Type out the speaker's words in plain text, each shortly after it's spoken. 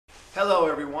Hello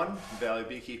everyone, Valley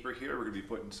Beekeeper here. We're going to be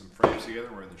putting some frames together.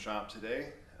 We're in the shop today.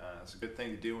 It's a good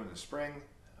thing to do in the spring.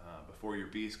 Before your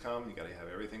bees come, you got to have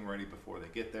everything ready before they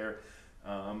get there.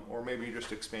 Or maybe you're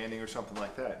just expanding or something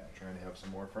like that, trying to have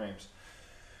some more frames.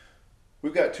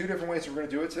 We've got two different ways we're going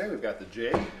to do it today. We've got the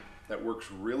jig that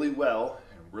works really well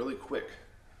and really quick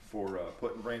for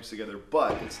putting frames together,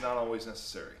 but it's not always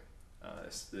necessary.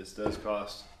 This does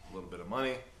cost a little bit of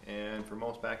money, and for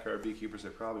most backyard beekeepers, they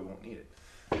probably won't need it.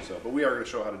 But we are going to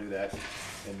show how to do that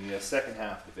in the second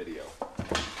half of the video.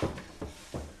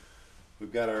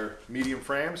 We've got our medium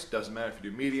frames. Doesn't matter if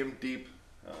you do medium, deep,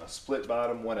 split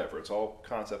bottom, whatever.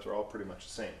 Concepts are all pretty much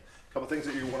the same. A couple things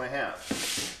that you want to have.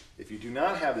 If you do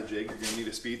not have the jig, you're going to need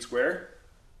a speed square,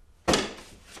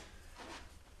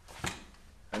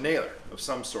 a nailer of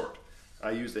some sort.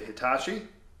 I use the Hitachi.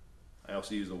 I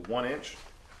also use the 1-inch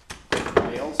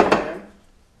nails again.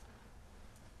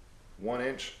 1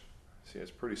 inch. See,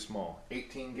 it's pretty small.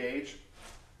 18 gauge,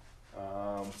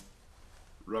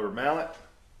 rubber mallet,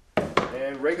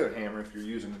 and regular hammer if you're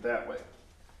using it that way. If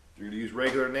you're going to use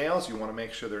regular nails, you want to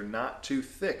make sure they're not too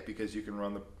thick because you can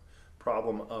run the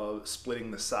problem of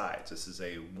splitting the sides. This is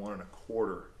a 1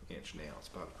 1/4 inch nail. It's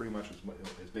about pretty much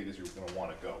as big as you're going to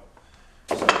want to go.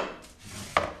 So,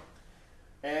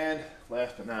 and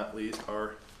last but not least,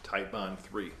 our Titebond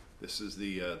 3. This is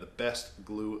the best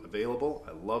glue available.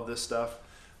 I love this stuff.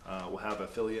 We'll have an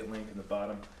affiliate link in the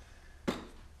bottom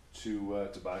to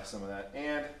buy some of that.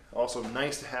 And also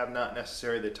nice to have, not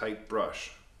necessary, the tight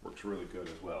brush. Works really good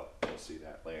as well. You'll see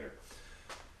that later.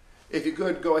 If you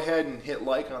could, go ahead and hit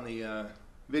like on the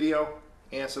video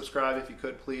and subscribe if you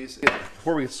could, please.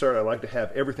 Before we get started, I like to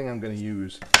have everything I'm going to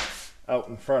use out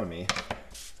in front of me,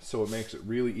 so it makes it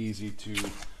really easy to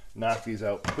knock these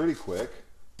out pretty quick.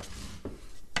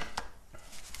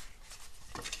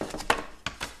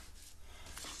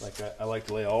 I like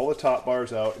to lay all the top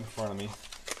bars out in front of me,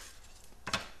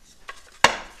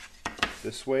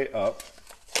 this way up,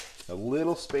 a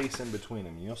little space in between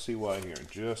them. You'll see why here in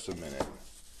just a minute.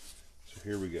 So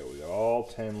here we go. We got all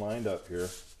 10 lined up here,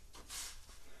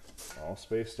 all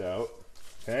spaced out.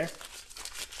 Okay.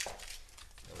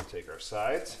 Then we take our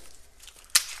sides.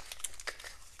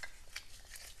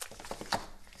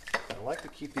 I like to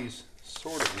keep these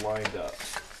sort of lined up.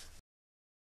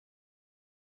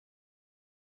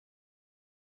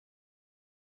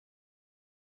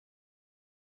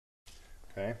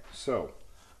 Okay, so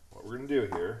what we're going to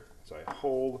do here is I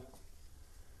hold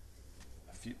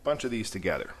a bunch of these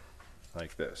together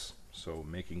like this. So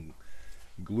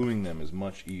gluing them is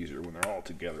much easier when they're all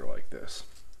together like this.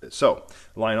 So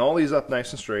line all these up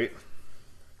nice and straight.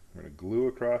 We're going to glue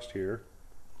across here,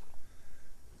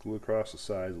 glue across the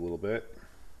sides a little bit.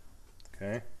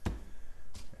 Okay,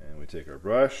 and we take our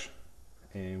brush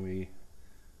and we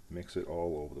mix it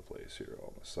all over the place here.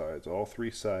 All the sides, all 3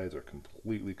 sides are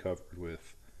completely covered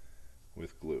with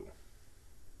glue.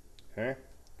 Okay,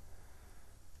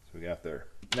 so we got there.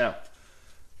 Now,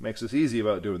 makes this easy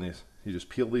about doing these. You just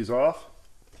peel these off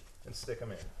and stick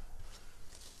them in.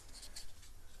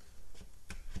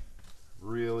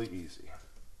 Really easy.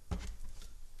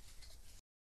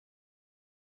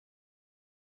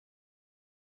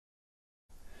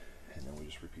 And then we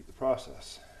just repeat the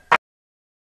process.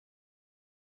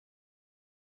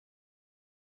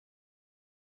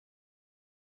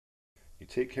 You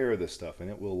take care of this stuff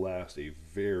and it will last a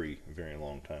very, very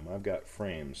long time. I've got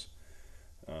frames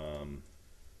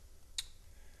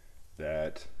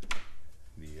that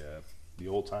the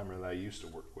old timer that I used to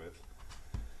work with,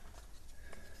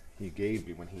 he gave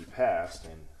me when he passed,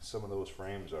 and some of those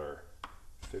frames are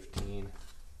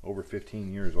over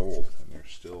 15 years old, and they're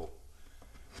still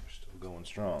going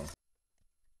strong.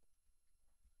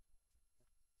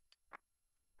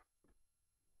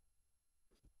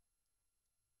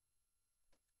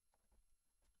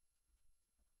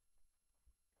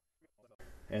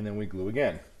 And then we glue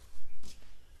again.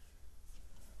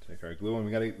 Take our glue and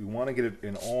we want to get it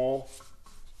in all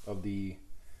of the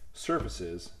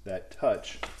surfaces that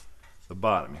touch the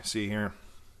bottom. You see here?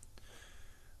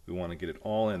 We want to get it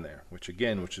all in there, which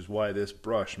is why this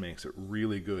brush makes it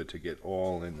really good to get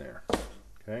all in there.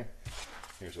 Okay?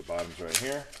 Here's the bottoms right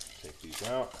here. Take these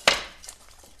out.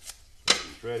 Get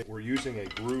these ready. We're using a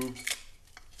grooved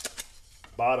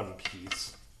bottom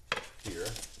piece here.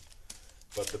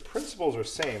 But the principles are the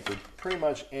same for pretty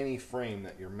much any frame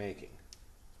that you're making.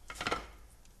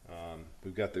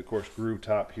 We've got the, of course, groove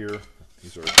top here.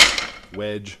 These are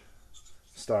wedge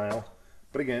style.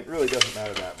 But again, it really doesn't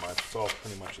matter that much. It's all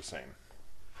pretty much the same.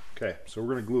 Okay, so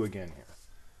we're going to glue again here.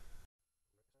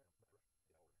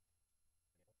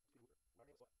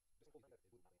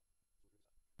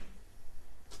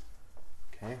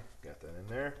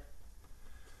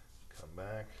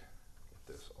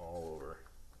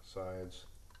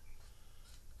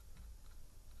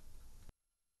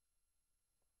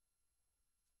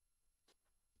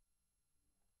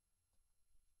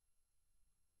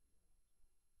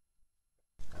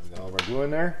 Got all of our glue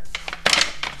in there.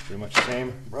 Pretty much the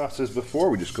same process before.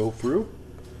 We just go through,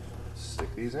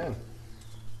 stick these in.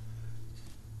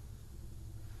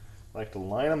 I like to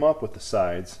line them up with the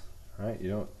sides, right?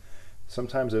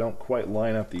 Sometimes they don't quite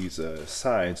line up. These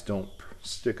sides don't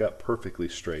stick up perfectly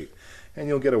straight, and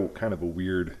you'll get a kind of a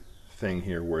weird thing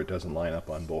here where it doesn't line up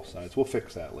on both sides. We'll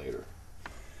fix that later.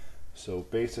 So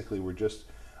basically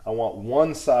I want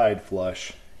one side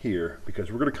flush here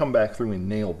because we're going to come back through and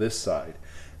nail this side,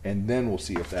 and then we'll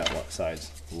see if that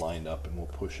side's lined up, and we'll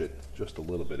push it just a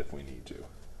little bit if we need to.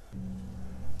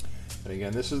 And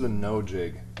again, this is the no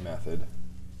jig method,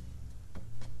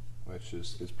 which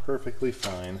is perfectly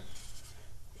fine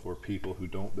for people who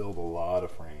don't build a lot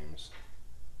of frames.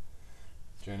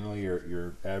 Generally,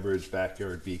 your average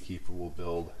backyard beekeeper will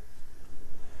build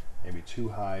maybe 2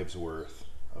 hives worth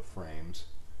of frames,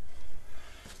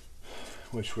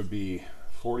 which would be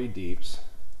 40 deeps,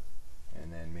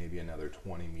 and then maybe another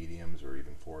 20 mediums or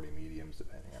even 40 mediums,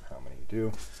 depending on how many you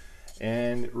do,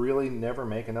 and really never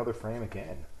make another frame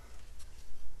again.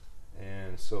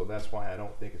 And so that's why I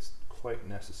don't think it's quite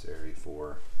necessary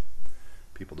for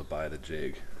people to buy the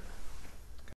jig.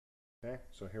 Okay,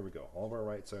 so here we go. All of our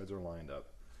right sides are lined up.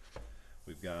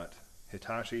 We've got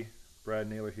Hitachi brad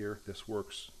nailer here. This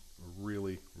works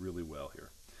really, really well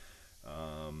here.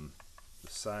 The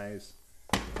size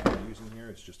I'm using here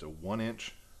is just a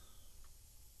 1-inch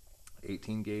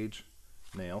 18 gauge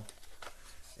nail,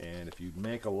 and if you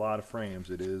make a lot of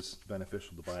frames, it is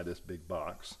beneficial to buy this big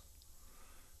box.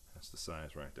 That's the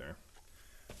size right there.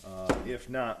 If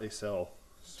not, they sell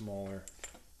smaller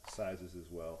sizes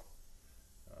as well.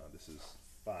 This is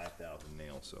 5,000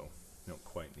 nails, so you don't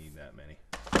quite need that many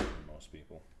for most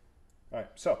people. All right,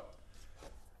 so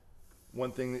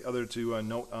one thing the other to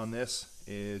note on this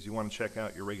is you want to check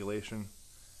out your regulated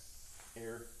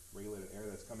air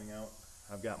that's coming out.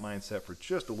 I've got mine set for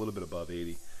just a little bit above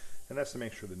 80, and that's to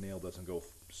make sure the nail doesn't go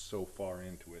so far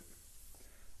into it.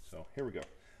 So here we go.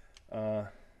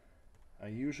 I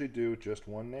usually do just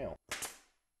one nail.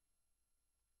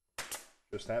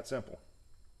 Just that simple.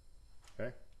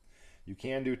 Okay? You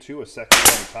can do 2, a second on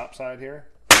the top side here.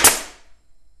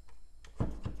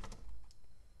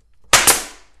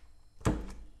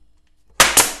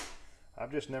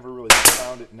 I've just never really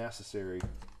found it necessary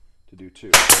to do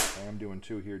 2. I am doing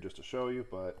 2 here just to show you,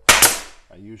 but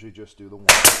I usually just do the 1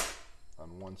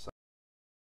 on one side.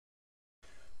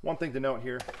 One thing to note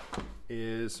here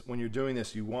is when you're doing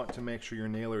this, you want to make sure your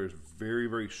nailer is very,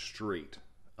 very straight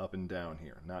up and down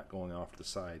here, not going off to the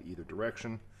side either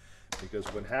direction, because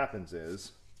what happens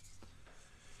is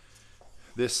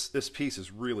this piece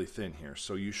is really thin here,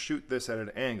 so you shoot this at an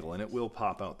angle and it will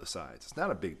pop out the sides. It's not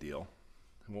a big deal.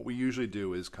 And what we usually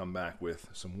do is come back with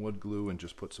some wood glue and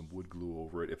just put some wood glue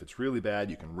over it. If it's really bad,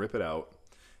 you can rip it out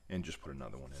and just put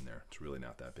another one in there. It's really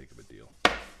not that big of a deal.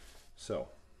 So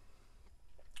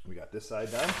we got this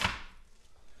side done.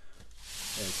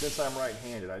 And since I'm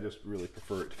right-handed, I just really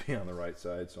prefer it to be on the right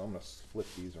side, so I'm going to flip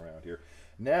these around here.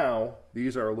 Now,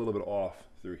 these are a little bit off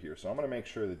through here, so I'm going to make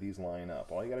sure that these line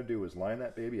up. All you got to do is line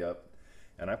that baby up,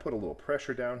 and I put a little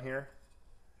pressure down here,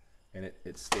 and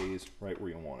it stays right where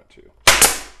you want it to.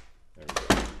 There we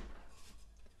go.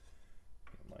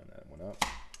 Line that one up.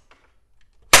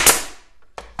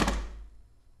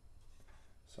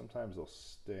 Sometimes they'll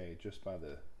stay just by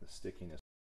the stickiness.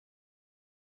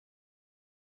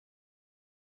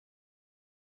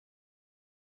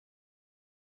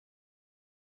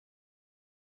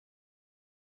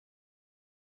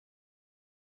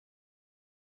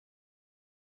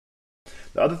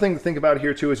 The other thing to think about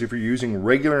here too is if you're using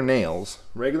regular nails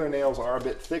are a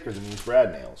bit thicker than these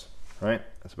brad nails, right?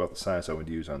 That's about the size I would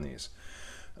use on these.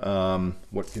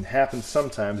 What can happen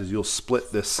sometimes is you'll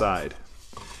split this side.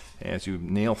 As you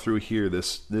nail through here,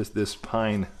 this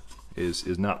pine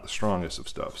is not the strongest of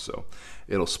stuff, so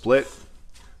it'll split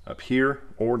up here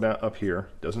or down up here,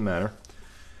 doesn't matter.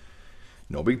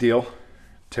 No big deal.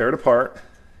 Tear it apart,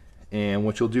 and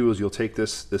what you'll do is you'll take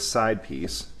this side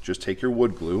piece, just take your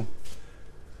wood glue,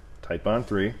 Titebond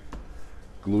 3,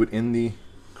 glue it in the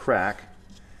crack,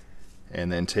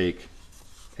 and then take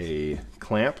a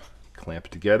clamp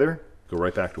it together, go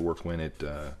right back to work when it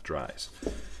dries.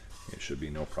 It should be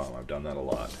no problem. I've done that a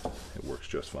lot. It works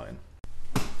just fine.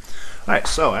 All right,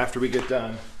 so after we get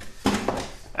done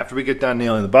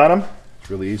nailing the bottom, it's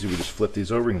really easy. We just flip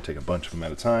these over. You can take a bunch of them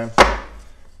at a time.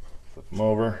 Flip them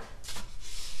over.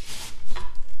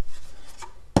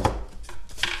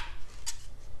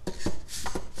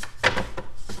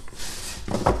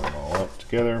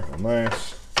 Together, real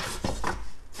nice,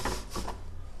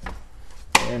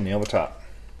 and nail the top.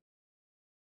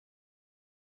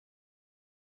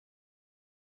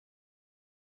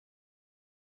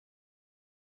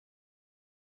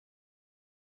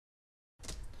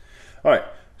 All right,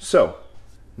 so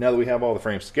now that we have all the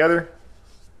frames together,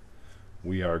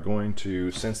 we are going to,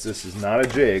 since this is not a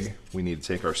jig, we need to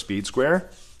take our speed square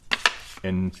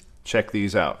and check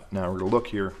these out. Now we're going to look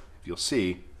here. You'll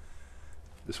see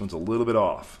this one's a little bit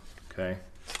off. Okay,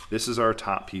 this is our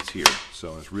top piece here,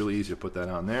 so it's really easy to put that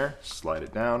on there, slide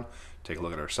it down, take a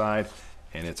look at our side,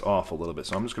 and it's off a little bit.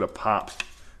 So I'm just going to pop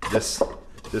this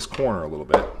corner a little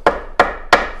bit.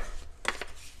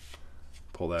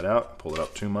 Pull that out, pull it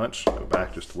up too much, go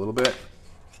back just a little bit.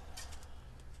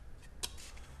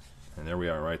 And there we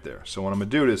are right there. So what I'm going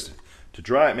to do is to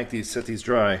dry it, set these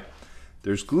dry.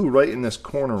 There's glue right in this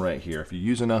corner right here. If you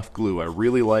use enough glue, I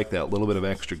really like that little bit of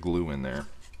extra glue in there.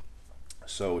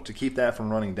 So to keep that from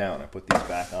running down, I put these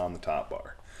back on the top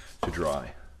bar to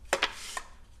dry. There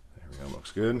we go,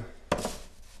 looks good.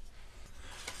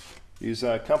 These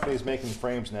companies making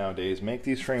frames nowadays make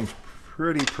these frames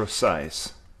pretty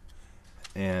precise.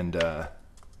 And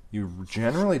you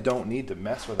generally don't need to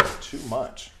mess with them too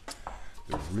much.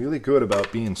 They're really good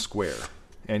about being square.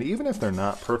 And even if they're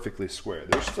not perfectly square,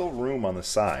 there's still room on the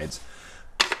sides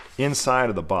inside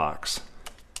of the box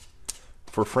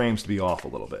for frames to be off a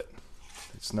little bit.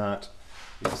 It's not,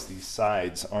 these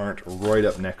sides aren't right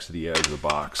up next to the edge of the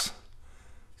box.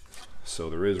 So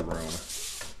there is room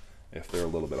if they're a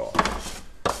little bit off.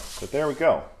 But there we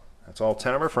go. That's all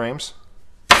 10 of our frames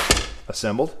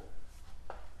assembled,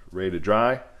 ready to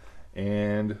dry,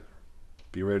 and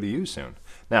be ready to use soon.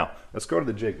 Now, let's go to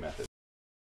the jig method.